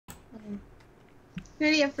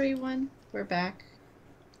Hey everyone, we're back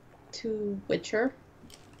to Witcher.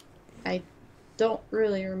 I don't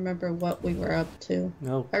really remember what we were up to.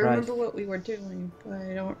 Oh I Christ. remember what we were doing, but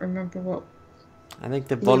I don't remember what I think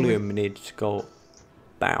the we were. volume needs to go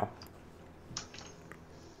down.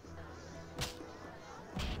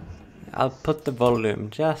 I'll put the volume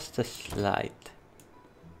just a slight.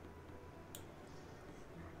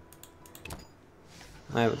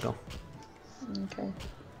 There we go. Okay.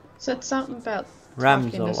 Said something about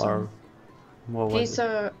talking to Ramsel or someone. what was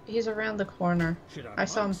it? He's around the corner. I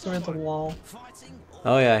saw him through the wall.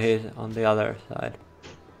 Oh yeah, he's on the other side.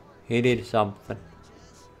 He did something.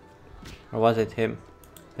 Or was it him?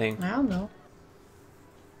 Thing. I don't know.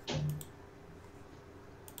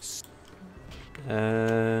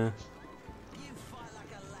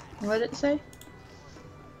 What did it say?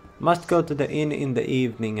 Must go to the inn in the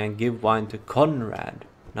evening and give wine to Conrad.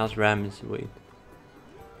 Not Ramsweed.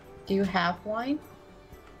 Do you have wine?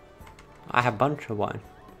 I have a bunch of wine.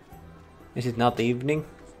 Is it not evening?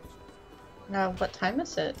 No, what time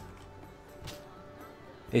is it?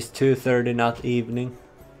 Is 2:30 not evening?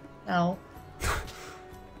 No.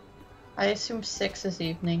 I assume 6 is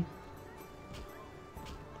evening.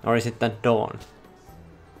 Or is it then dawn?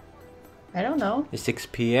 I don't know. It's 6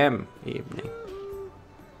 p.m. evening.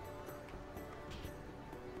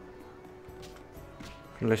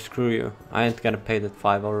 Well, screw you. I ain't gonna pay that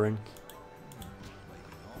 5 orange.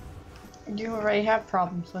 You already have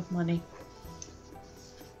problems with money.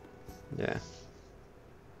 Yeah.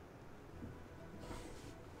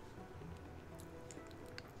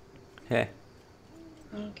 Yeah.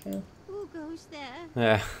 Okay. Who goes there?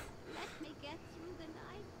 Yeah. Let me get through the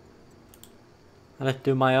night. Let's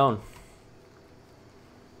do my own.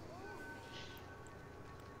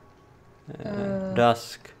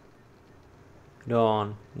 Dusk.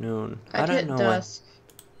 Dawn. Noon. I don't hit know dusk. when.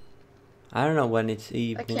 I don't know when it's That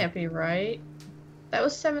evening. can't be right. That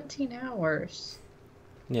was 17 hours.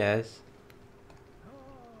 Yes.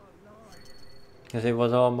 Because it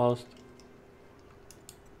was almost.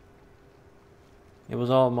 It was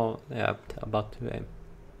almost. Yeah, about 2 a.m.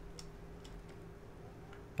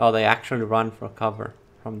 Oh, they actually run for cover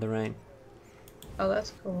from the rain. Oh,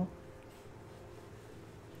 that's cool.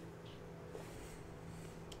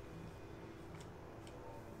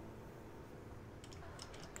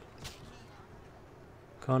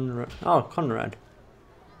 Conrad. Oh, Conrad.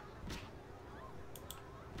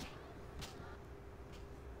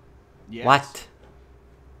 Yes. What?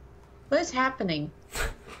 What is happening?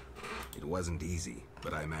 It wasn't easy,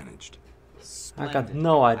 but I managed. I got Splendid.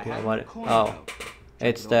 no I idea haven't what a it. coin, Oh, though.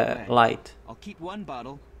 it's Chuck it all the away. light. I'll keep one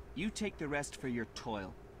bottle. You take the rest for your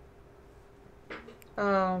toil.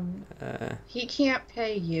 He can't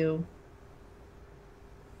pay you.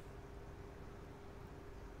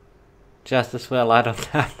 Just as well I don't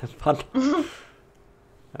have the button.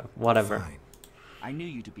 Whatever. Fine. I knew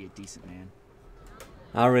you to be a decent man.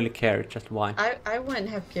 I don't really care. It's just wine. I wouldn't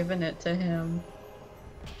have given it to him.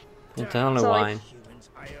 It's only So, like,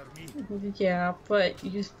 wine. Yeah, but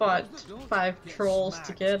you fought 5 trolls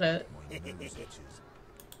to get it.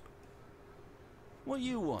 What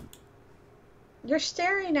you want? You're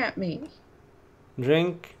staring at me.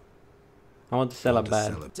 Drink. I want to sell a Want to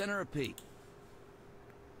bad. sell a Tenner a peak.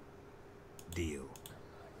 deal.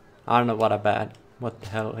 I don't know what a bad. What the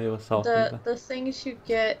hell he was talking about. The things you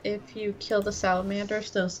get if you kill the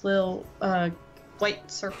salamanders, those little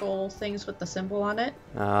white circle things with the symbol on it.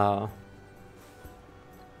 Oh.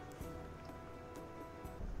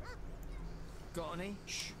 Got any?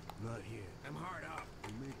 Not here. I'm hard up.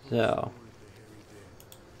 So.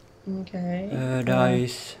 Okay.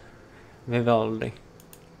 Dice. Vivaldi.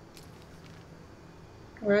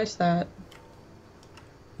 Where is that?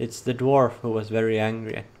 It's the dwarf who was very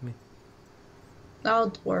angry at me. All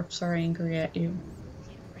dwarfs are angry at you.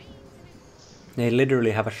 They literally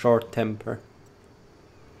have a short temper.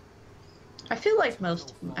 I feel like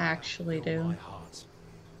most of them actually do.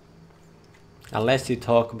 Unless you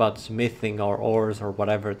talk about smithing or ores or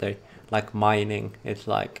whatever they like mining, it's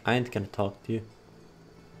like I ain't gonna talk to you.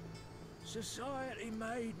 Society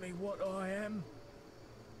made me what I am.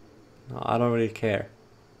 No, I don't really care.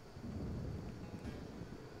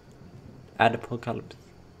 Apocalypse.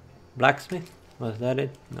 Blacksmith? Was that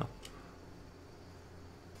it? No.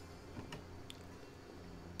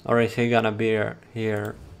 Or is he gonna be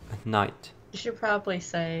here at night? You should probably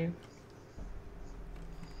save.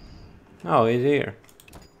 Oh, he's here.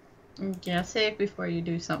 Yeah, save before you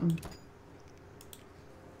do something.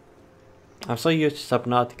 I'm so used to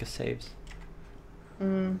Subnautica saves.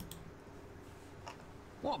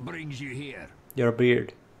 What brings you here? Your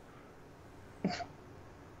beard.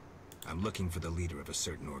 I'm looking for the leader of a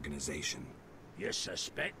certain organization. You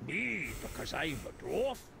suspect me because I'm a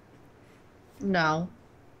dwarf? No.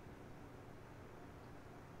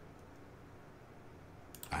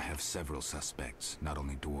 I have several suspects, not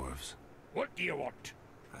only dwarves. What do you want?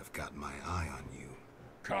 I've got my eye on you.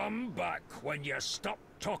 Come back when you stop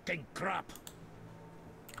talking crap.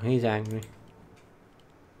 He's angry.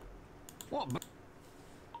 What?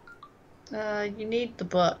 You need the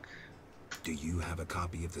book. Do you have a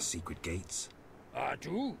copy of the secret gates? I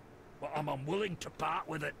do, but I'm unwilling to part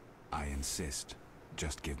with it. I insist.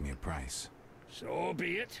 Just give me a price. So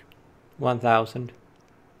be it. 1,000.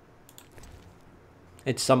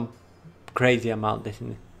 It's some crazy amount,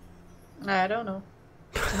 isn't it? I don't know.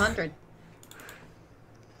 It's 100.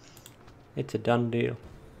 It's a done deal.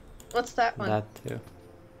 What's that one? That too.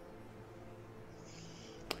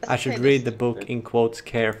 That's I should kinda read the book stupid. in quotes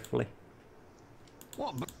carefully.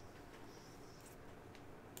 What?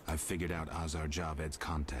 I've figured out Azar Javed's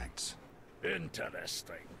contacts.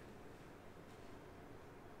 Interesting.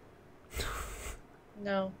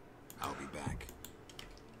 No. I'll be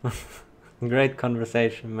back. Great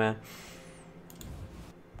conversation, man.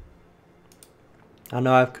 I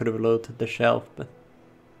know I could have looted the shelf, but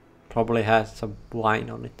probably has some wine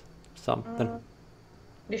on it. Something.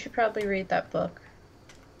 You should probably read that book.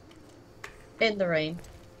 In the rain.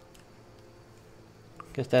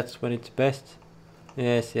 Guess that's when it's best.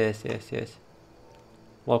 Yes.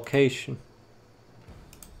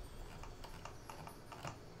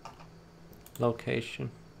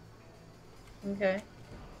 Location. Okay.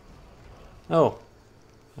 Oh,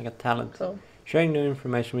 I got talent. Cool. Sharing new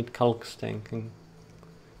information with Kalkstein can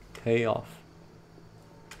pay off.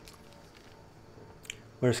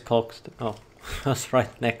 Where's Kalkstein? Oh, I was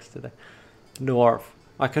right next to the dwarf.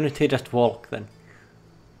 Why couldn't he just walk then?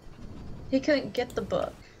 He couldn't get the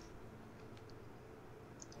book.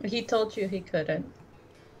 He told you he couldn't.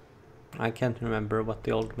 I can't remember what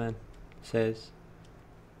the old man says.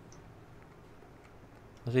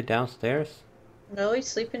 Was he downstairs? No, he's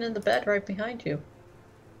sleeping in the bed right behind you.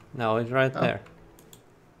 No, he's right Oh. there.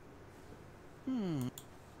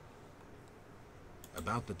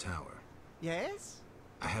 About the tower. Yes?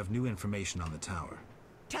 I have new information on the tower.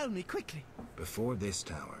 Tell me quickly. Before this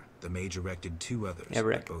tower, the mage erected two others that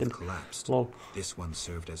Erected. both collapsed. Lol. This one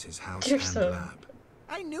served as his house You're and so- lab.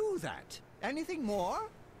 I knew that. Anything more?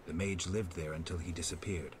 The mage lived there until he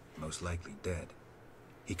disappeared, most likely dead.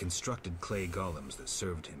 He constructed clay golems that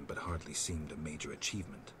served him but hardly seemed a major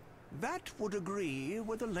achievement. That would agree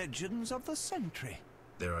with the legends of the century.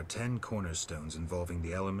 There are 10 cornerstones involving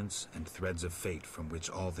the elements and threads of fate from which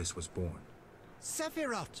all this was born.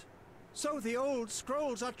 Sephiroth! So the old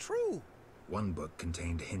scrolls are true! One book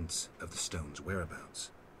contained hints of the stone's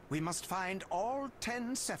whereabouts. We must find all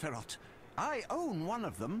 10 Sephiroth. I own one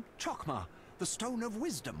of them, Chokmah, the Stone of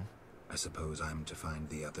Wisdom. I suppose I'm to find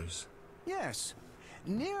the others? Yes.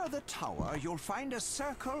 Near the tower, you'll find a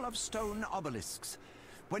circle of stone obelisks.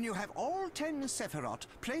 When you have all 10 Sephiroth,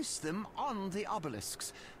 place them on the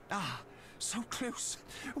obelisks. Ah, so close.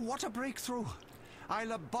 What a breakthrough.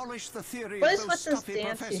 I'll abolish the theory What of is those with this stuffy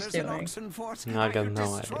dance he's professors in doing? Oxenford. I got could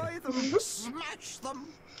no destroy idea. them, smash them.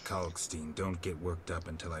 Kalkstein, don't get worked up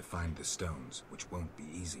until I find the stones, which won't be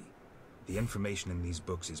easy. The information in these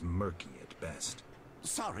books is murky at best.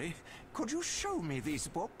 Sorry, could you show me these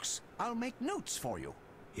books? I'll make notes for you.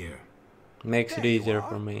 Here, Makes it There you easier are.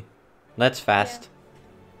 for me. That's fast.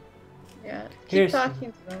 Yeah. Keep Here's-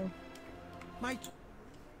 talking to them. Might...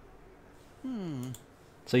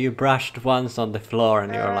 So you brushed once on the floor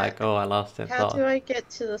and you're Uh, like, oh, I lost it. How do I get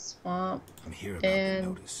to the swamp? I'm here about And- the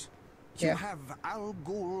notice. You Yeah. have Al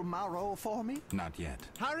Ghul Marrow for me? Not yet.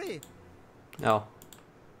 Hurry! No.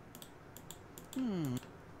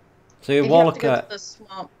 So you You have to walk. go to the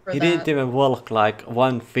swamp for He that. didn't even walk like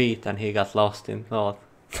 1 feet and he got lost in thought.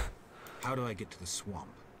 How do I get to the swamp?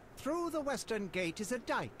 Through the western gate is a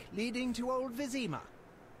dike leading to Old Vizima.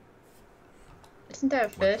 Isn't that a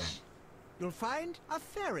What fish? You'll find a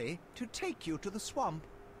ferry to take you to the swamp.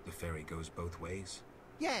 The ferry goes both ways?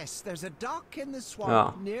 Yes, there's a dock in the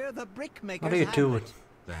swamp Oh. near the brickmaker's What are you doing? hamlet.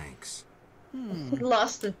 Thanks.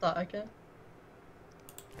 Lost in thought again.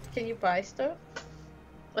 Can you buy stuff?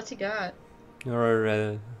 What's he got? You're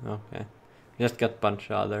okay. Just got a bunch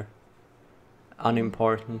of other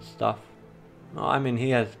unimportant stuff. No, I mean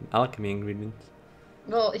he has alchemy ingredients.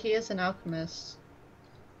 Well, he is an alchemist.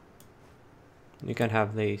 You can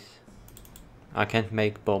have these. I can't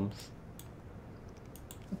make bombs.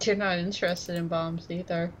 You're not interested in bombs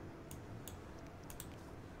either.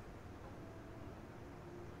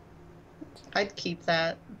 I'd keep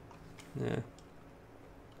that. Yeah.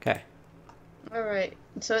 Okay. Alright,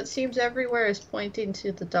 so it seems everywhere is pointing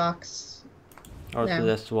to the docks. Or to No.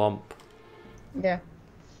 the swamp. Yeah.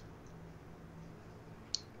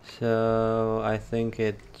 So I think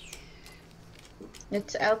it's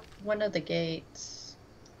It's out one of the gates.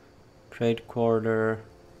 trade quarter,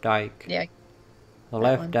 dike. Yeah. The that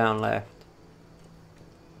left, one. down, left.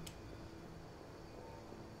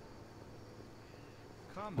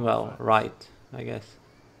 Well, right, I guess.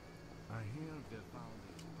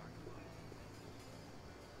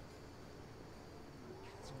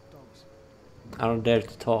 I don't dare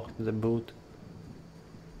to talk to the boot.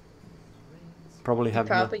 Probably have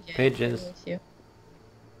no Probably get pigeons. with you.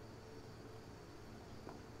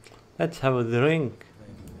 Let's have a drink.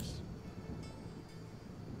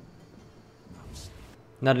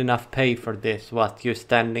 Not enough pay for this. What? You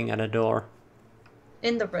standing at a door?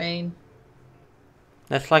 In the rain.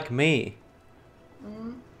 That's like me.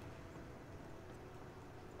 Mm.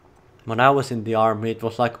 When I was in the army, it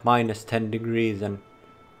was like minus 10 degrees, and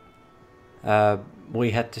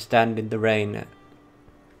we had to stand in the rain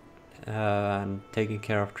and taking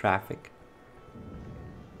care of traffic.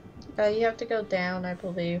 You have to go down, I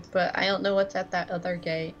believe, but I don't know what's at that other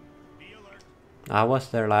gate. I was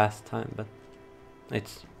there last time, but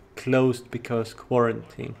it's closed because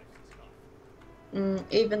quarantine.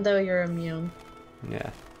 Even though you're immune. Yeah,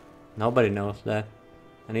 nobody knows that.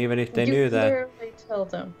 And even if they you knew that, literally tell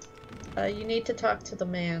them. You need to talk to the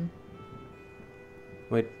man.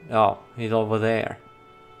 wait, oh, he's over there.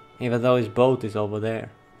 Even though his boat is over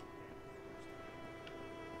there.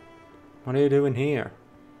 What are you doing here?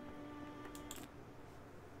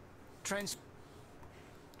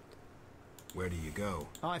 Where do you go?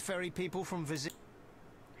 I ferry people from visit.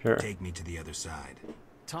 Sure. Take me to the other side.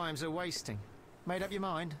 Times are wasting. Made up your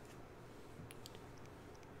mind?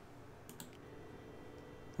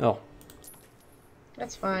 Oh,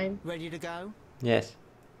 That's fine. Ready to go? yes.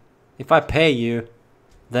 If I pay you,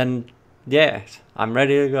 then yes, I'm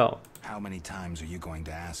ready to go. How many times are you going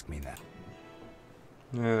to ask me that?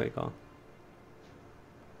 There we go.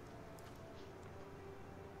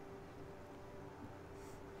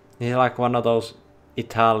 He's like one of those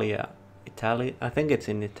Italia. I think it's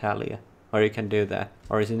in Italia, where you can do that,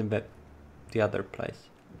 or is it in the other place?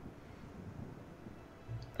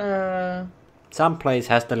 Some place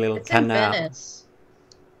has the little It's in canal. Venice.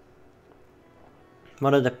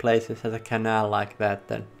 One of the places has a canal like that,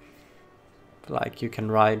 then like you can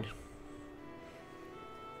ride.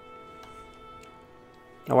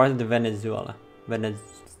 Or is it Venezuela?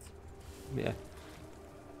 Yeah.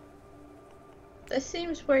 This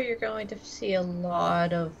seems where you're going to see a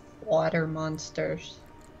lot of water monsters.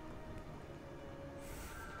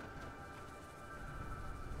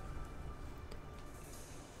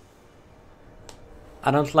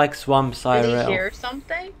 I don't like swamps Did he IRL. hear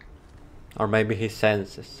something? Or maybe he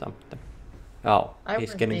senses something. Oh, I he's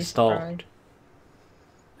wouldn't getting be stalked. surprised.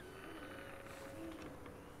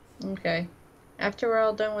 Okay. After we're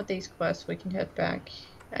all done with these quests, we can head back.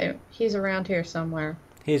 He's around here somewhere.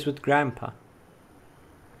 He's with Grandpa.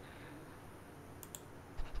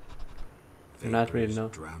 Not really, Vapors, no.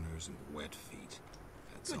 drowners, and wet feet.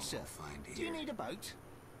 That's Good all sir. I'll find Do you here. need a boat?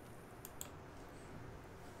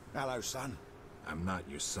 Hello, son. I'm not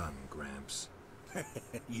your son, Gramps.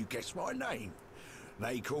 You guessed my name.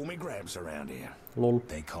 They call me Gramps around here. Lol.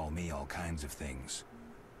 They call me all kinds of things.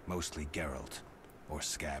 Mostly Geralt, or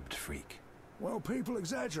Scabbed Freak. Well, people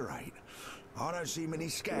exaggerate. I don't see many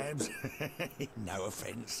scabs. No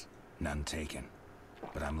offense. None taken.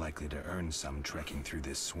 But I'm likely to earn some trekking through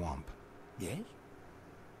this swamp. Yes?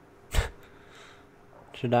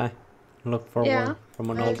 Should I look for one from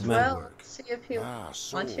an might old as man? well. See if he wants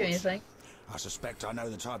swords. you anything. I suspect I know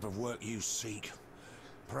the type of work you seek.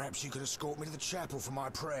 Perhaps you could escort me to the chapel for my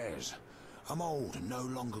prayers. I'm old and no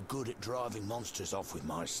longer good at driving monsters off with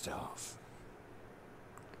my staff.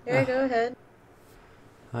 Here, go ahead.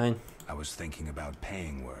 Fine. I was thinking about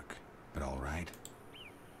paying work, but all right.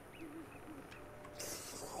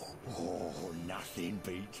 Oh, nothing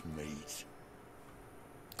beats meat.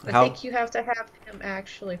 I How- think you have to have him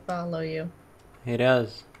actually follow you. He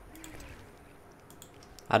does.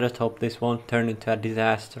 I just hope this won't turn into a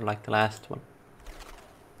disaster like the last one.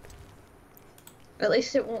 At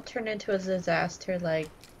least it won't turn into a disaster like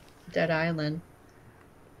Dead Island.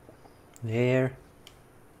 There.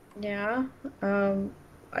 Yeah.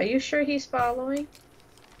 Are you sure he's following?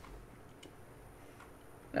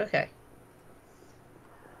 Okay.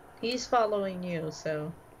 He's following you,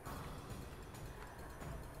 so.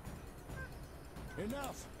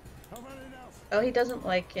 Enough! I've had enough! Oh, he doesn't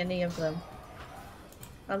like any of them.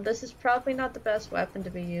 This is probably not the best weapon to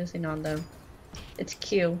be using on them. It's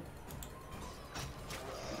Q.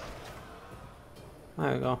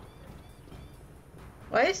 There we go.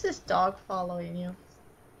 Why is this dog following you?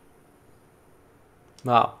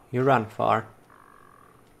 Wow, you ran far.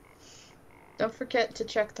 Don't forget to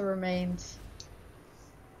check the remains.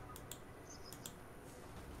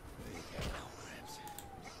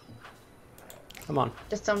 Come on.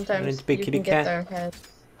 Just sometimes Didn't be you kitty can get cat. their head.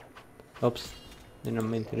 Oops. Didn't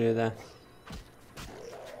mean to do that.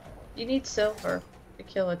 You need silver to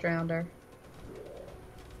kill a drowner.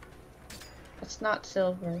 It's not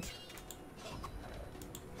silver.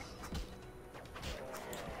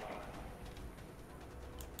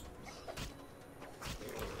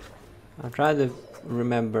 I'm trying to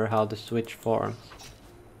remember how the switch forms.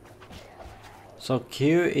 So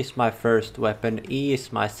Q is my first weapon, E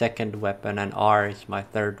is my second weapon, and R is my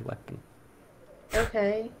third weapon.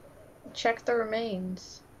 Okay. Check the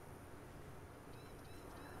remains.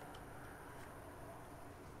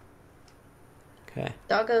 Okay.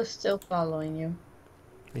 Doggo's still following you.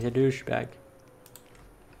 He's a douchebag.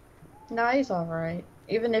 No, he's alright.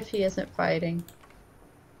 Even if he isn't fighting.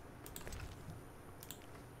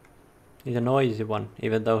 He's a noisy one,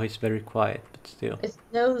 even though he's very quiet, but still. It's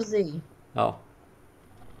nosy. Oh.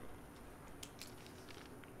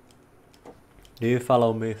 Do you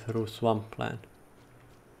follow me through Swampland?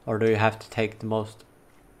 Or do you have to take the most...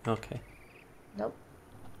 Okay. Nope.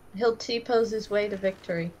 He'll T-pose his way to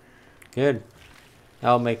victory. Good.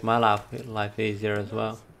 That'll make my life easier as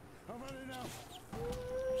well.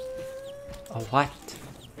 Oh, what?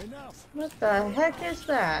 What the heck is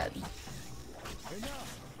that?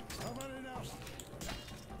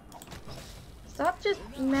 Stop just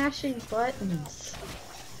mashing buttons.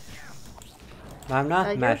 I'm not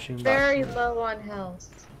You're mashing very buttons. low on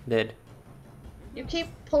health. Did. You keep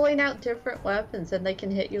pulling out different weapons and they can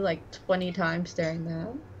hit you like 20 times during that.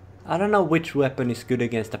 I don't know which weapon is good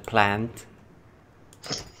against a plant.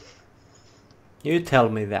 You tell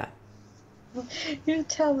me that. You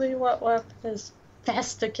tell me what weapon is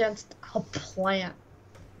best against a plant.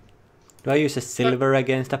 Do I use a silver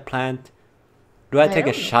against a plant? Do I take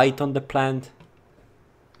a don't know. shite on the plant?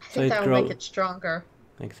 I think that would make it stronger.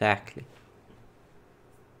 Exactly.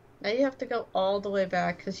 Now you have to go all the way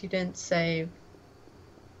back because you didn't save.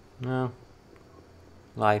 No.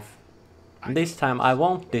 Life. And this time I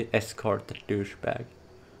won't escort the douchebag.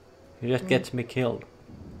 He just gets me killed.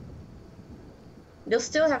 You'll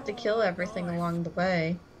still have to kill everything along the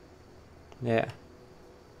way. Yeah.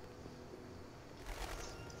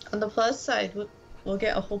 On the plus side, we'll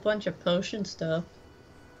get a whole bunch of potion stuff.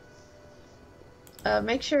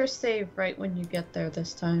 Make sure to save right when you get there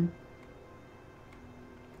this time.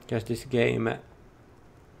 Because this game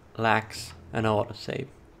lacks an autosave.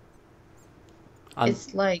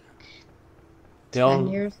 It's like the 10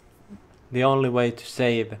 years. The only way to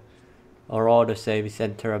save or autosave is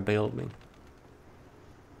enter a building.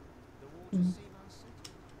 Then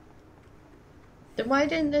why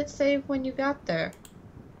didn't it save when you got there?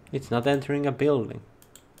 It's not entering a building.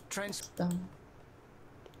 Dumb.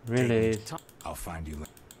 Really is. I'll find you.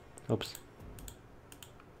 Oops.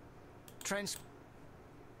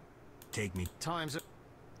 Take me. Times.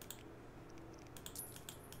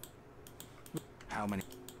 How many?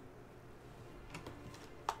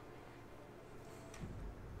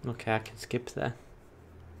 Okay, I can skip that.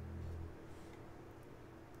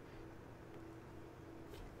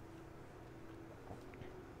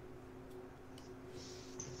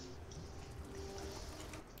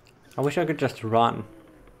 I wish I could just run.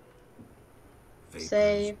 Vapors,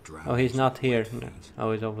 Save. Oh, he's not here. feet. No.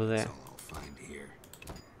 Oh, he's over there. That's all I'll find here.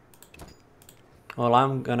 All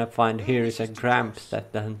I'm gonna find here is a Gramps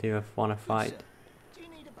that doesn't even wanna fight. Do you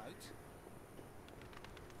need a boat?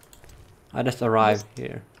 I just arrived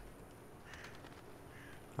here.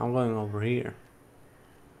 I'm going over here.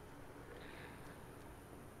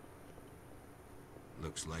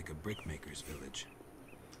 Looks like a brickmaker's village.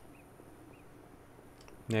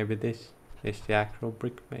 Maybe this is the actual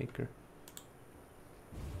brick maker.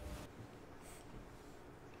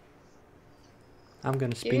 I'm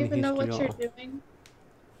gonna Do you spin even know what history you're off. doing?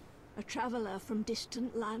 A traveler from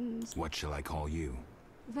distant lands. What shall I call you?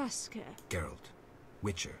 Vasker. Geralt.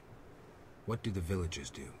 Witcher. What do the villagers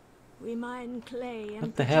do? We mine clay and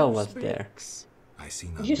What the hell produce was there? bricks. I see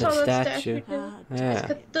nothing. You saw The that statue. statue? Hard Yeah.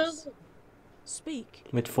 times. Cthulhu. Speak.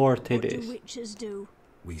 With 4 What do titties. witches do?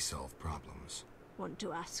 We solve problems. Want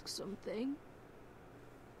to ask something?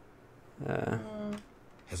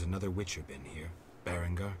 Has another Witcher been here?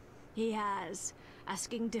 Berengar? He has,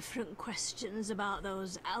 asking different questions about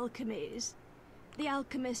those alchemies. The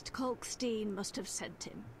alchemist Kolkstein must have sent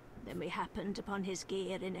him. Then we happened upon his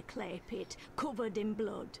gear in a clay pit, covered in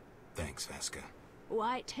blood. Thanks, Vaska.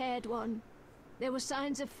 White-haired one. There were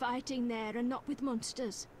signs of fighting there, and not with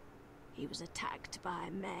monsters. He was attacked by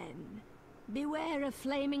men. Beware of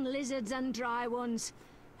flaming lizards and dry ones.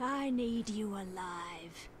 I need you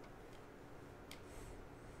alive.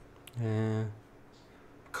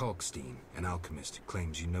 Kalkstein, an alchemist,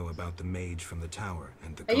 claims you know about the mage from the tower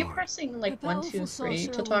and the Are you guard. pressing like A 1, 2, powerful 3 to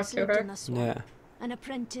sorcerer talk once to lived her? in a swamp. Yeah. An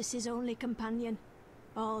apprentice, his only companion.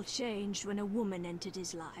 All changed when a woman entered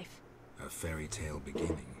his life. A fairy tale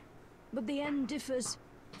beginning. But the end differs.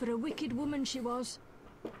 For a wicked woman she was.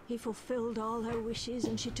 He fulfilled all her wishes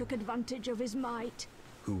and she took advantage of his might.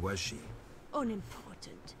 Who was she?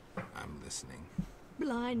 Unimportant. I'm listening.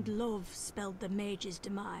 Blind love spelled the mage's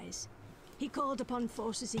demise. He called upon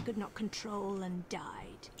forces he could not control and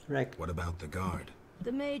died. Right. What about the guard?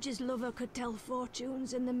 The mage's lover could tell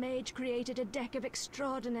fortunes, and the mage created a deck of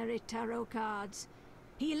extraordinary tarot cards.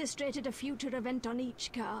 He illustrated a future event on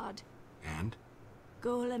each card. And?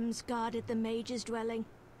 Golems guarded the mage's dwelling.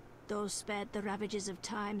 Those spared the ravages of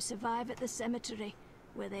time survive at the cemetery,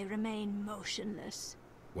 where they remain motionless.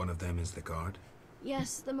 One of them is the guard?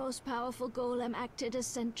 Yes, the most powerful golem acted as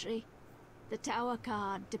sentry. The tower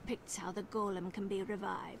card depicts how the golem can be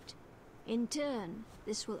revived. In turn,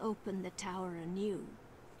 this will open the tower anew.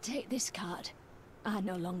 Take this card. I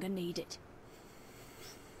no longer need it.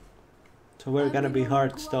 So we're gonna be Everyone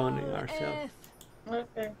Hearthstoning growl ourselves. F.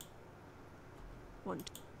 Okay. One.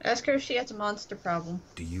 Ask her if she has a monster problem.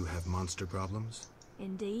 Do you have monster problems?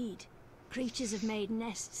 Indeed. Creatures have made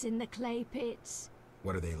nests in the clay pits.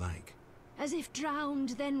 What are they like? As if drowned,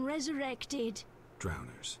 then resurrected.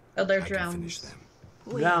 Drowners. Oh, they're I can finish drowned. them.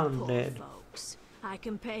 We Drowned poor dead. folks. I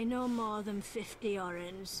can pay no more than 50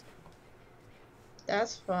 orens.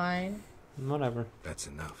 That's fine. Whatever. That's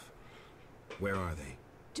enough. Where are they?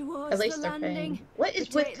 Towards At least the they're landing. paying. What is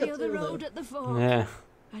You with take the other Cthulhu? road at the fork. Yeah.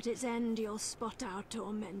 At its end, you'll spot our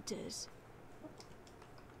tormentors.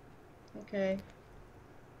 Okay.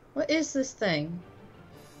 What is this thing?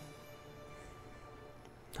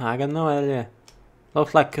 I got no idea.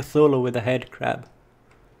 Looks like Cthulhu with a head crab.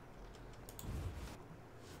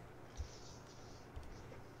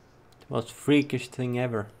 The most freakish thing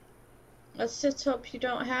ever. Let's just hope you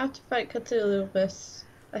don't have to fight Cthulhu with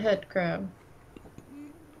a head crab.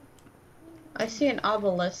 I see an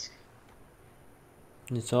obelisk.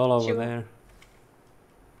 It's all over She- there.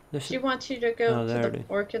 This She is, wants you to go Oh, to there it the is.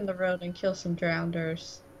 fork in the road and kill some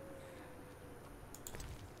drowners.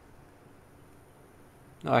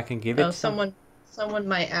 oh, I can give it Oh, some. someone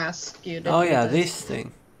might ask you to Oh do yeah, this. this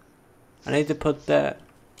thing. I need to put the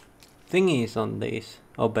thingies on these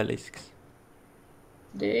obelisks.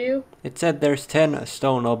 Do you? It said there's 10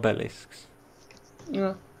 stone obelisks.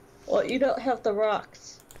 Yeah. Well, you don't have the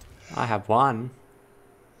rocks. I have one.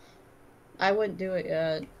 I wouldn't do it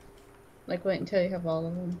yet. Like, wait until you have all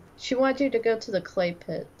of them. She wanted you to go to the clay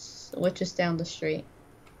pits, which is down the street.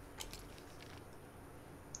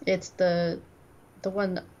 It's the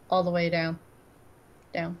one all the way down.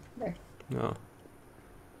 Down there. No.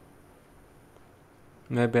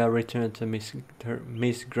 Maybe I'll return to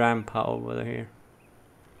Miss Grandpa over here.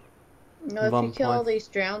 No, if One you kill all point. these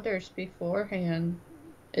drowners beforehand,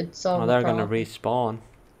 it's all Oh, they're gonna respawn.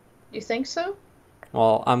 You think so?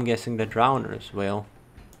 Well, I'm guessing the drowners will.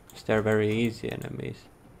 'Cause they're very easy enemies.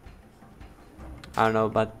 I don't know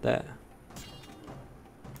about the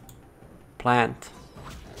plant.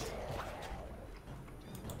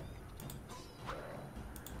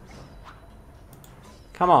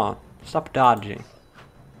 Come on, stop dodging.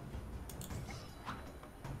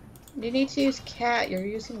 You need to use cat, you're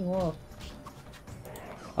using wolf.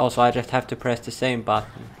 Also, I just have to press the same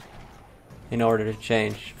button in order to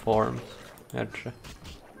change forms. Gotcha.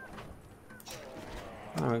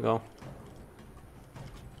 There we go.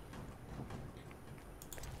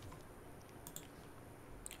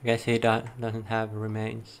 I guess he doesn't have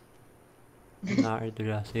remains. Neither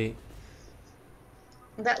does he.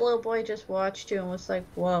 That little boy just watched you and was like,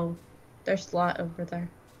 whoa, there's a lot over there.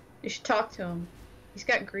 You should talk to him. He's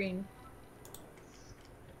got green.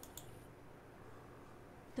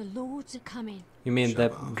 The lords are coming. You mean Shut the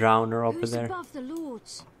up. drowner over Who's there? above the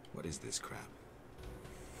lords? What is this crap?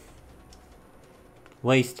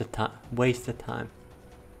 Waste of time. Waste of time.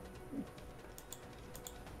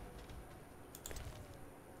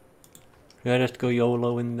 Should I just go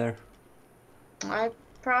YOLO in there? I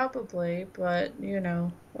probably, but you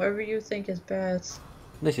know, whatever you think is best.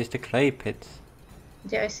 This is the clay pits.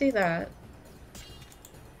 Yeah, I see that.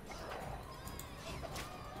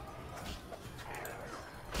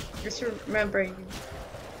 Just remember,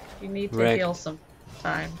 you need to Rick. heal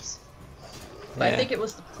sometimes. But I Yeah. think it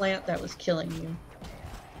was the plant that was killing you.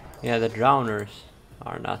 Yeah, the drowners.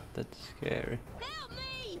 are not that scary.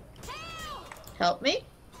 Help me?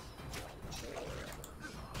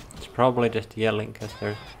 It's probably just yelling because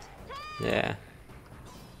they're... Yeah.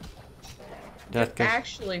 That They're gets...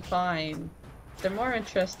 actually fine. They're more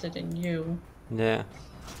interested in you. Yeah.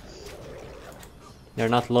 They're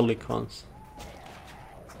not lollicons.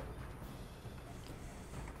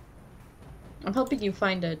 I'm hoping you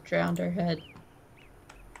find a drowner head.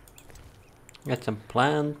 Get some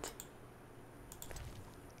plant.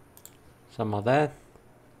 Some of that.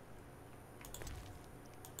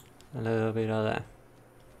 A little bit of that.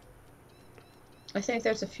 I think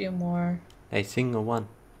there's a few more. A single one.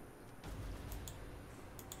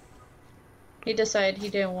 He decided he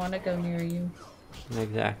didn't want to go near you.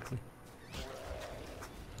 Exactly.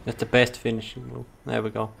 That's the best finishing move. There we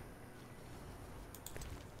go.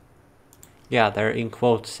 Yeah, they're in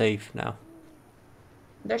quote safe now.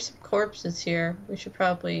 There's some corpses here. We should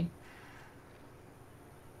probably...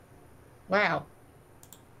 Wow.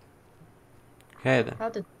 Okay then. How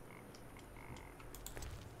did...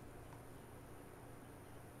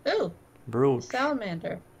 Ooh! Brooch.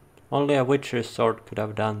 Salamander. Only a Witcher's sword could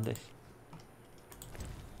have done this.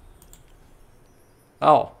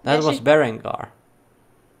 Oh, that Yeah, was she- Berengar.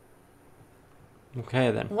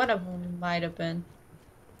 Okay then. One of them might have been.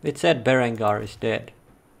 It said Berengar is dead.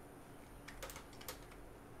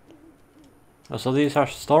 Oh, so these are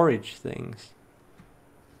storage things.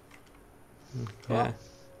 Okay.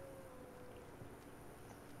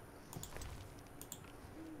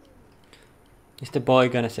 Is the boy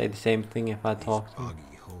gonna say the same thing if I talk to him?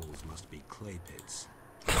 Boggy holes must be clay pits.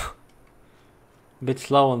 A bit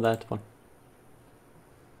slow on that one.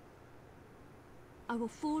 I will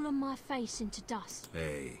fall on my face into dust.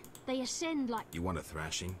 Hey, They ascend like you want a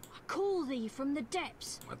thrashing? I call thee from the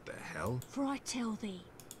depths. What the hell? For I tell thee,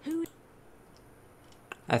 who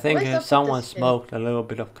I think What's up with someone this kid? smoked a little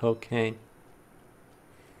bit of cocaine.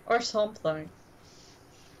 Or something.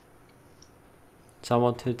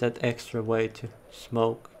 Someone took that extra way to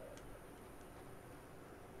smoke.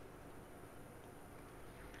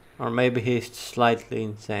 Or maybe he's slightly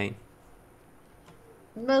insane.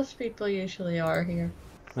 Most people usually are here.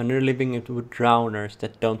 When you're living it with drowners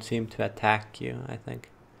that don't seem to attack you, I think.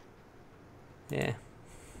 Yeah.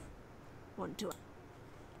 want to.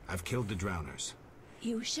 I've killed the drowners.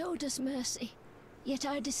 You showed us mercy, yet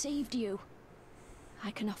I deceived you.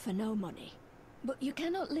 I can offer no money, but you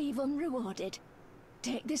cannot leave unrewarded.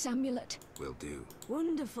 Take this amulet. Will do.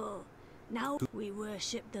 Wonderful. Now we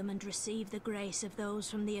worship them and receive the grace of those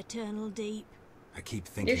from the eternal deep. I keep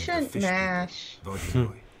thinking You of the shouldn't fish mash. people.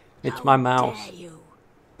 Voidboy. It's How my mouse. dare you?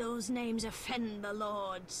 Those names offend the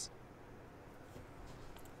lords.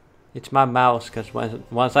 It's my mouse because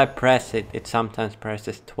once I press it, it sometimes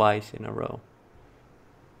presses twice in a row.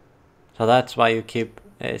 So that's why you keep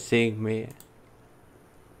seeing me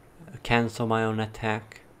cancel my own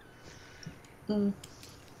attack. Mm.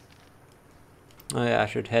 Oh yeah, I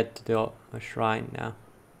should head to the shrine now.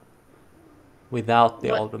 Without the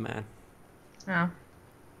What? older man. Oh.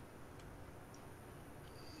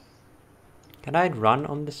 Can I run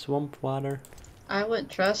on the swamp water? I wouldn't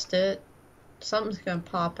trust it. Something's gonna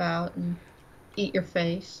pop out and eat your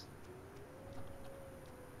face.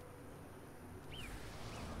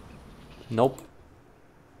 Nope.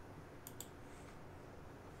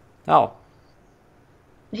 Oh,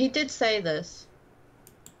 He did say this.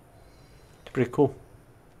 it's pretty cool.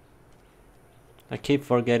 I keep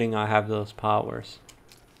forgetting I have those powers.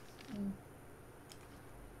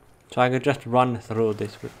 So I could just run through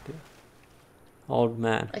this with the old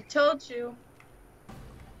man. I told you.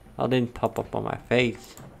 I didn't pop up on my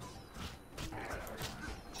face.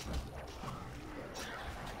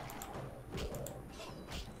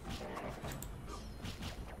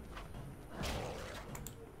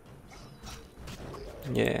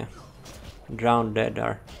 Yeah, drowned dead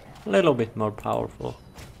are a little bit more powerful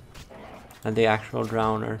than the actual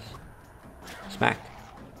drowners. Smack.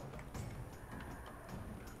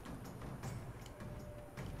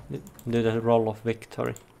 Do the roll of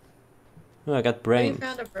victory. Oh, I got You brains.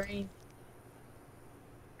 found a brain.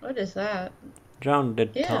 What is that? Drowned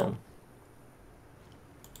dead Yeah. tongue.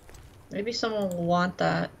 Maybe someone will want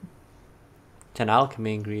that. It's an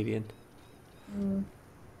alchemy ingredient. Mm.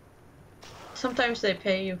 Sometimes they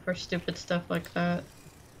pay you for stupid stuff like that.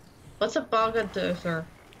 What's a Bogadozer?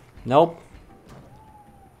 Nope.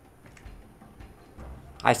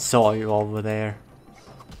 I saw you over there.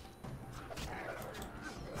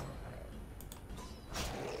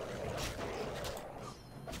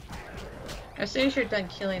 As soon as you're done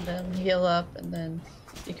killing them, heal up and then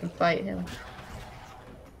you can fight him.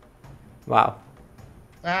 Wow.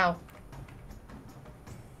 Wow.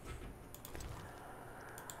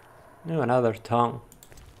 No, another tongue.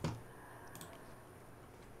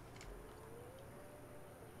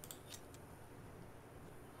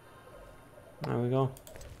 There we go.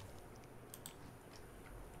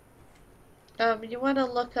 You want to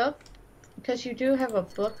look up? Because you do have a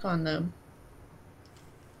book on them.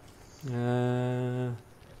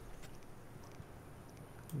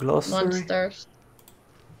 Glossary? Monsters.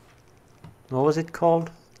 What was it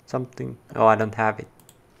called? Something. Oh, I don't have it.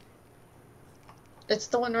 It's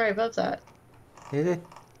the one right above that. Is it?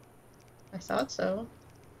 I thought so.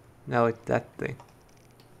 No, it's that thing.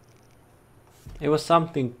 It was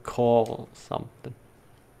something called something.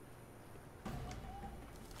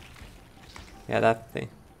 Yeah, that thing.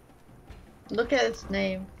 Look at its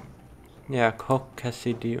name. Yeah,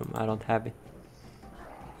 Coccidium. I don't have it.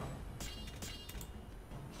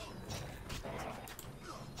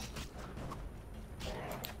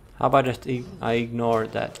 How about just I ignore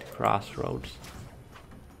that crossroads?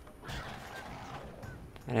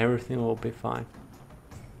 And everything will be fine.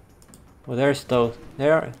 Well, there's those.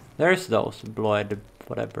 There's those blood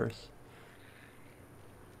whatevers.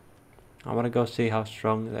 I wanna go see how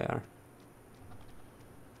strong they are.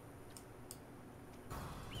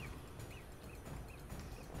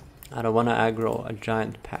 I don't wanna aggro a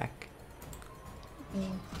giant pack.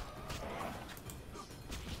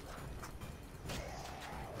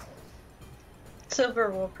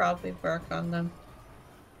 Silver will probably work on them.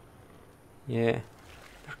 Yeah,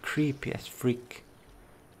 they're creepy as freak.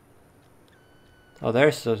 Oh,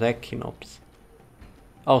 there's those echinops.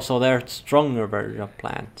 Oh, so they're stronger version of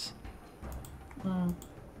plants.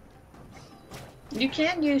 You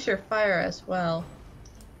can use your fire as well.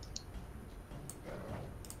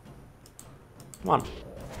 Come on.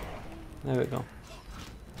 There we go.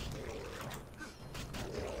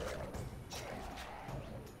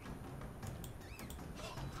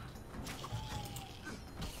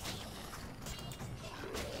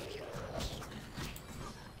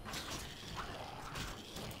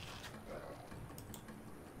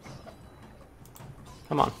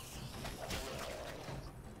 Come on.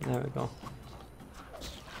 There we go.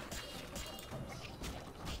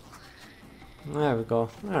 There we go.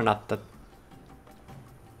 They're not that.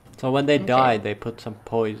 So when they die, they put some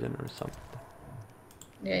poison or something.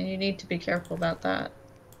 Yeah, and you need to be careful about that.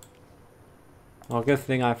 Well, good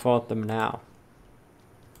thing I fought them now.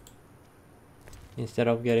 Instead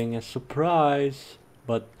of getting a surprise,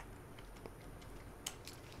 but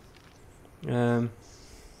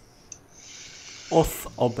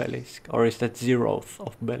Oth obelisk, or is that zeroth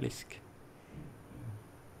obelisk?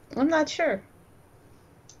 I'm not sure.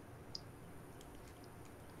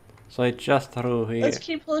 So it's just through here. Let's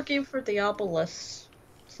keep looking for the obelisk,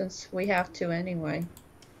 since we have to anyway.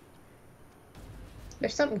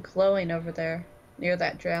 There's something glowing over there, near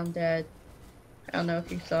that drowned dead. I don't know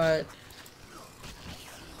if you saw it.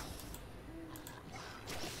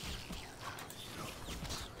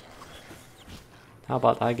 How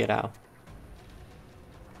about I get out?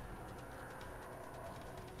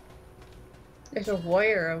 There's a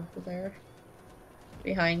warrior over there.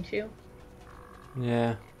 Behind you.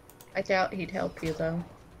 Yeah. I doubt he'd help you though.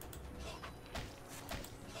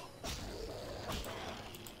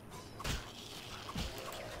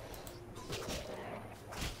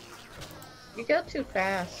 You go too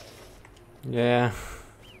fast. Yeah.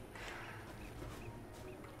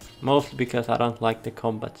 Mostly because I don't like the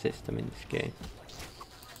combat system in this game.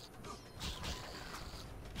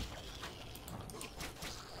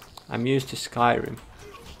 I'm used to Skyrim.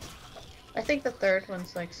 I think the third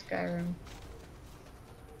one's like Skyrim.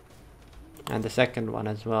 And the second one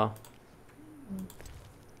as well.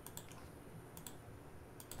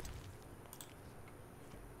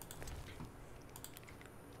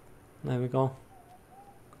 There we go.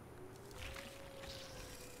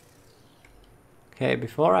 Okay,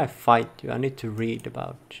 before I fight you, I need to read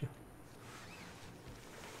about you.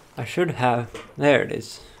 I should have... There it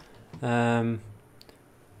is.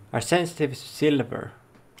 Are sensitive to silver.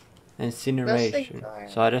 Incineration.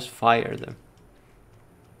 So I just fire them.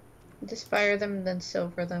 Just fire them and then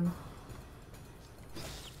silver them.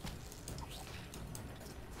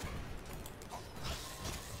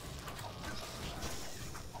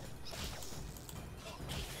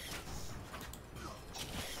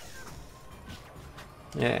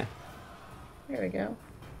 Yeah. There we go.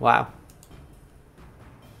 Wow.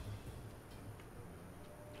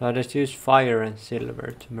 So I just use fire and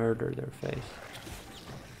silver to murder their face.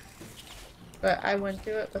 But I wouldn't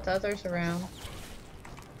do it with others around.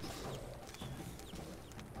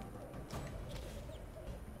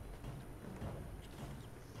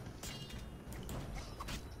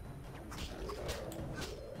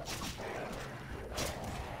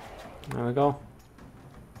 There we go.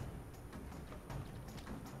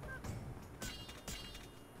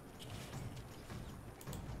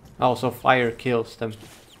 Oh, so fire kills them,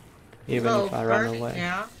 even if I run away.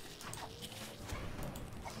 Yeah.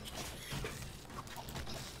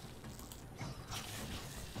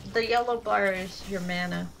 The yellow bar is your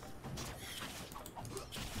mana.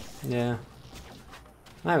 Yeah.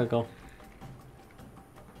 There we go.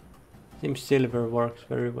 Seems silver works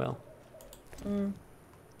very well. Mm.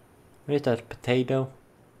 What is that, potato?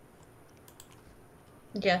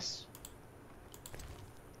 Yes.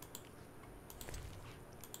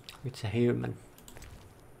 It's a human.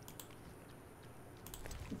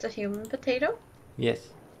 It's a human potato? Yes.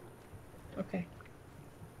 Okay.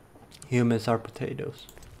 Humans are potatoes.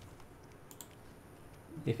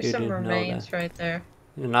 If There's you some didn't know remains that. right there.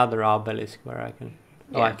 Another obelisk where I can...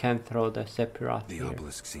 Oh, I Yeah. can't throw the Sephiroth The here.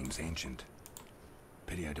 obelisk seems ancient.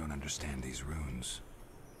 Pity I don't understand these runes.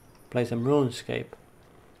 Play some RuneScape.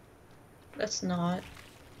 That's not.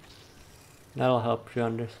 That'll help you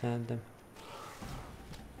understand them.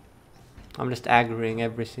 I'm just aggroing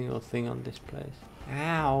every single thing on this place.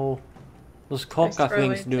 Ow! Those coca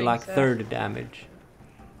throwing things do things like out. 30 damage.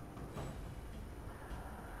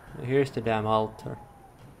 Here's the damn altar.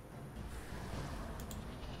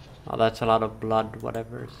 Oh, that's a lot of blood,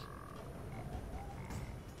 whatever's.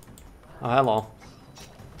 Oh, hello.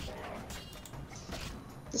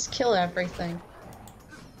 Just kill everything.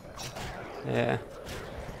 Yeah.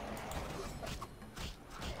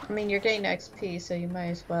 I mean, you're getting XP, so you might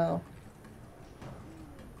as well.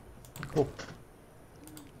 Cool.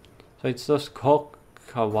 So it's those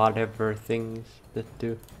coca whatever things that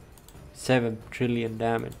do 7 trillion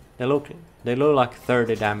damage. They look like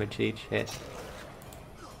 30 damage each hit.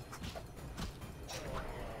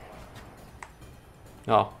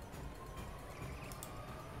 Oh.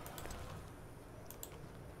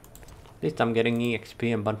 At least I'm getting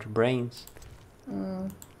EXP and a bunch of brains.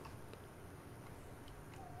 Mm.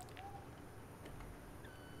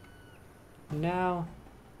 Now,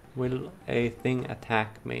 will a thing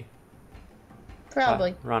attack me?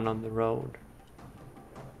 Probably. If I run on the road.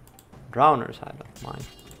 Drowners, I don't mind.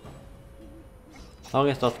 As long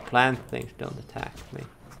as those plant things don't attack me.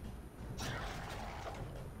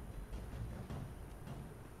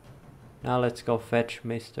 Now let's go fetch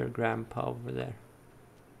Mr. Grandpa over there.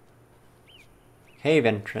 Cave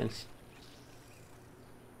entrance.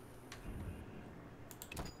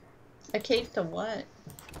 A cave to what?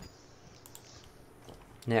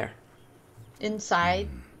 There. Inside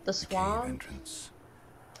the A cave swamp? entrance.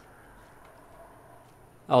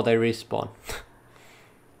 Oh, they respawn.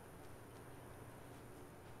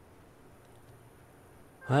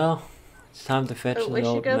 Well, it's time to fetch Oh, the we should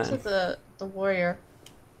old go man. to the warrior.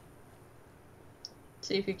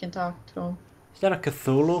 See if you can talk to him. Is that a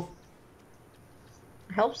Cthulhu?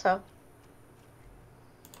 I hope so.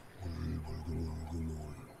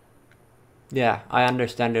 Yeah, I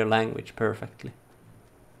understand your language perfectly.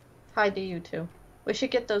 Hi to you too. We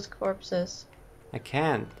should get those corpses. I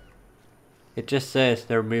can't. It just says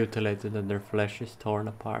they're mutilated and their flesh is torn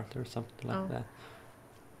apart or something like Oh. that.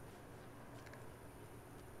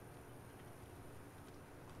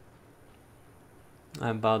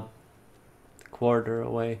 I'm about a quarter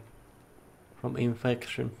away from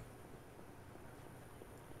infection.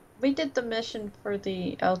 We did the mission for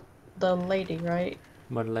the lady, right?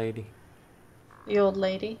 What lady? The old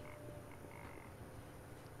lady.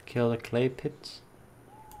 Kill the clay pits?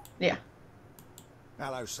 Yeah.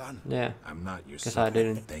 Hello, son. Yeah. I'm not your 'Cause son. I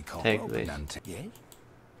didn't They call take open this. Yes?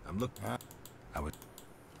 I'm looking. I was.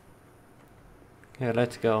 Yeah,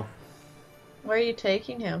 let's go. Where are you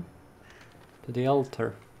taking him? To the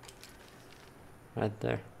altar. Right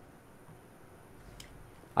there.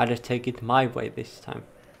 I just take it my way this time.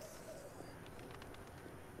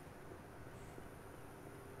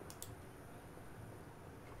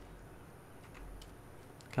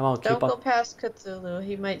 Come on, Don't keep go up. past Cthulhu.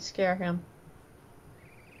 He might scare him.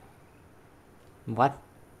 What?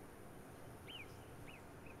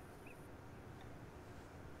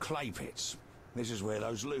 Clay pits. This is where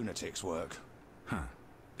those lunatics work. Huh.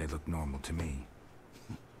 They look normal to me.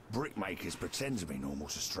 Brickmakers pretend to be normal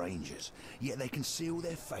to strangers, yet they conceal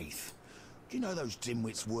their faith. Do you know those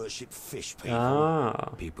dimwits worship fish people? Ah.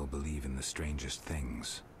 People believe in the strangest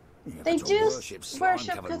things. Yeah, They but to do worship worship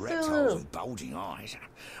slime-covered Cthulhu. reptiles with bulging eyes.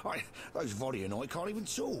 Those Vodianoi can't even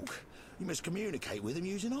talk. You must communicate with them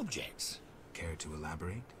using objects. Care to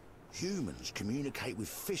elaborate? Humans communicate with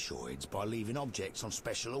fishoids by leaving objects on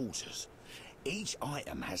special altars. Each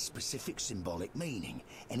item has specific symbolic meaning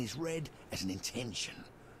and is read as an intention.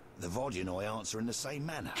 The Vodianoi answer in the same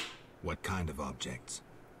manner. What kind of objects?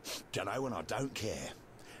 Dunno and I don't care.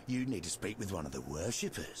 You need to speak with one of the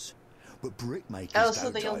worshippers. But brickmakers Oh, so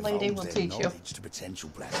don't the old lady divulge will their teach you. knowledge to potential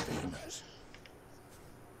blasphemers.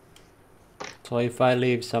 So if I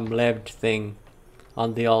leave some left thing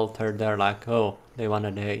on the altar, they're like, oh, they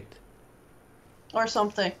wanna date. Or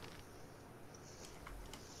something.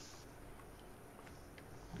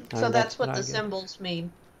 So And that's what I the get. symbols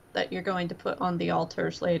mean that you're going to put on the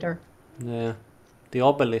altars later. Yeah. The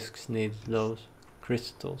obelisks need those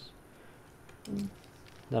crystals.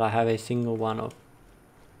 That I have a single one of.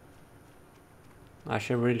 I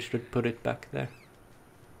should put it back there.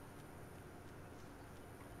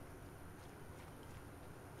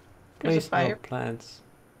 There's a Please no fire. plants.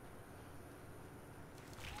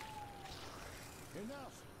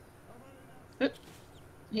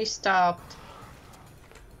 He stopped.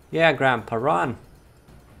 Yeah, Grandpa, run.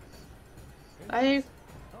 I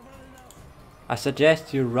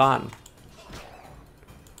suggest you run.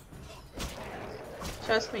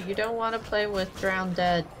 Trust me, you don't want to play with drowned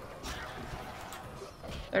dead.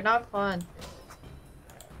 They're not fun.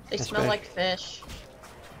 They That's smell right. like fish.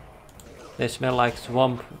 They smell like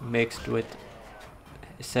swamp mixed with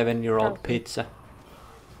 7-year-old Probably. pizza.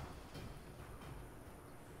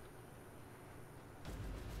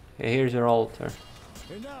 Okay, here's your altar.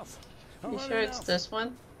 Enough. You sure it's this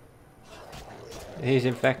one? He's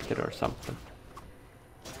infected or something.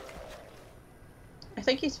 I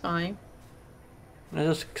think he's fine.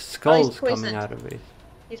 There's skulls coming poisoned. out of it.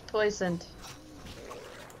 He's poisoned.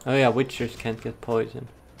 Oh yeah, witchers can't get poisoned.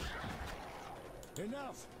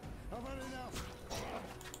 Enough. How about enough?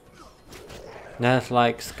 That's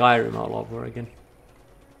like Skyrim all over again.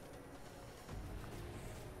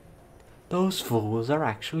 Those fools are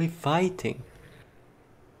actually fighting.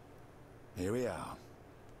 Here we are.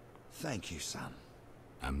 Thank you, son.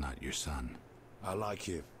 I'm not your son. I like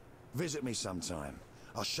you. Visit me sometime.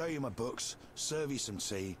 I'll show you my books, serve you some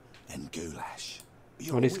tea, and goulash.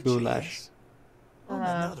 You're What is witchy, goulash? yes? I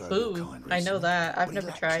met another of your Food. kind I know recently, that. I've but he never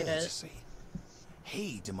lacked tried it. courtesy.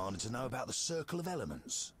 He demanded to know about the Circle of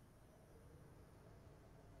Elements.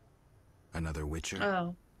 Another witcher?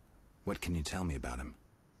 Oh. What can you tell me about him?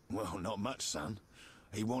 Well, not much, son.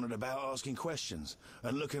 He wanted about asking questions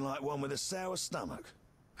and looking like one with a sour stomach.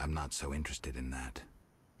 I'm not so interested in that.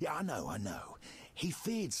 Yeah, I know. He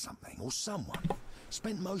feared something or someone.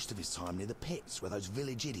 Spent most of his time near the pits where those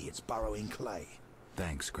village idiots burrow in clay.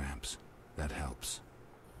 Thanks, Gramps. That helps.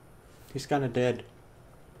 He's kinda dead.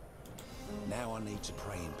 Now I need to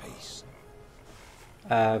pray in peace.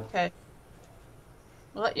 Okay.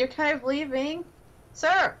 Well, you're kind of leaving.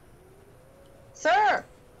 Sir! Sir!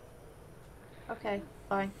 Okay,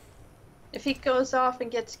 fine. If he goes off and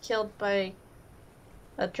gets killed by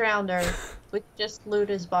a drowner, we can just loot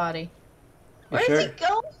his body. You Where's sure? he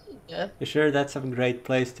going? You sure that's a great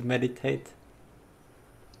place to meditate?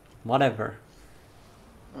 Whatever.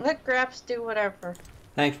 Let Graps do whatever.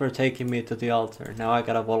 Thanks for taking me to the altar. Now I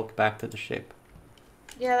gotta walk back to the ship.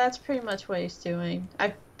 Yeah, that's pretty much what he's doing.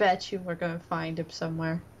 I bet you we're gonna find him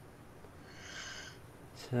somewhere.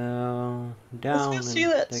 So down Let's go and see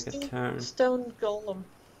that take a turn. stone golem.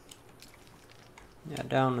 Yeah,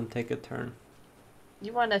 down and take a turn.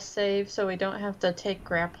 You want to save so we don't have to take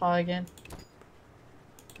Grandpa again?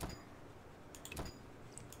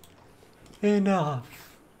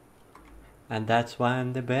 Enough. And that's why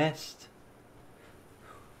I'm the best.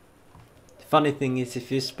 The funny thing is,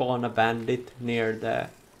 if you spawn a bandit near the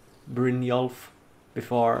Brynjolf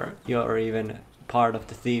before you're even part of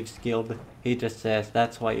the Thieves Guild, he just says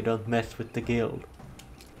that's why you don't mess with the guild.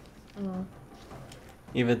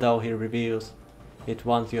 Even though he reveals it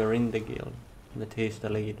once you're in the guild that he's the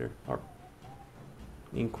leader, or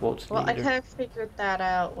in quotes Well, I leader. kind of figured that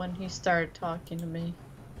out when he started talking to me.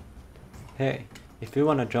 Hey, if you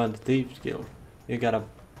wanna join the Thieves Guild, you gotta,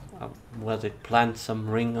 was it plant some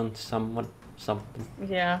ring on someone, something.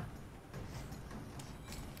 Yeah.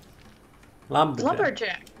 Lumberjack.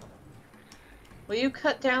 Lumberjack! Will you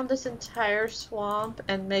cut down this entire swamp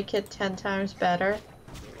and make it 10 times better?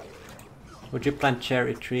 Would you plant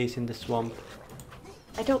cherry trees in the swamp?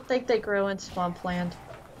 I don't think they grow in swampland.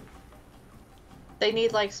 They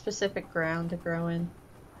need like specific ground to grow in.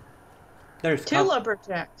 There's Two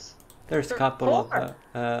lumberjacks. there's There- couple four.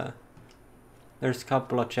 of there's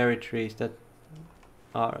couple of cherry trees that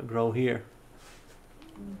grow here.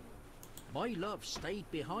 My love stayed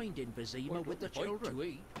behind in Vizima with the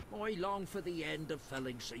children. I long for the end of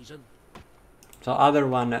felling season. So other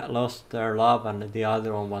one lost their love and the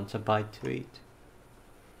other one wants a bite to eat.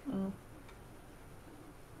 Mm.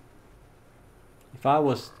 If I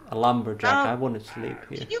was a lumberjack, Oh. I wouldn't sleep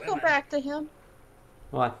here. Can you go back to him?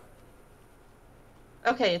 What?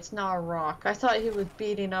 Okay, it's not a rock. I thought he was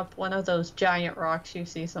beating up one of those giant rocks you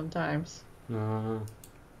see sometimes. Hey,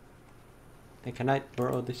 can I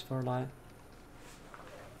borrow this for light?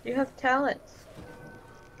 You have talents.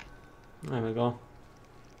 There we go.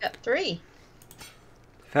 Got 3.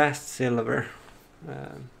 Fast silver.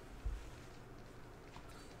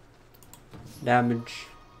 Damage.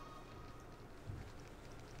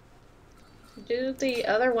 Do the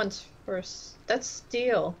other ones first. That's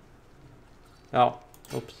steel. Oh,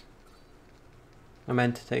 oops. I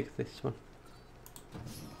meant to take this one.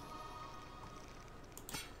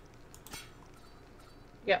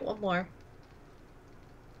 You got 1 more.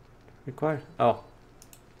 Required? Oh.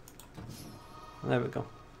 There we go.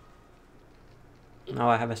 Now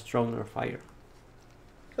I have a stronger fire.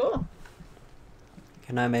 Cool.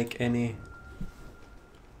 Can I make any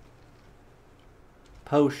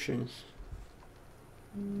potions?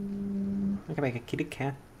 I can make a kitty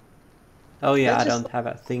cat. Oh yeah, I don't have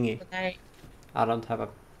a thingy. I don't have a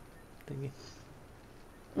thingy.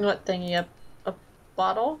 What thingy? A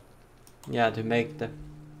bottle? Yeah, to make the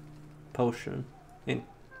potion in.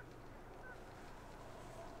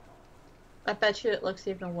 I bet you it looks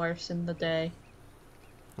even worse in the day.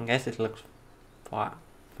 I guess it looks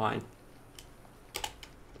fine.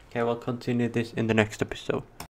 Okay, we'll continue this in the next episode.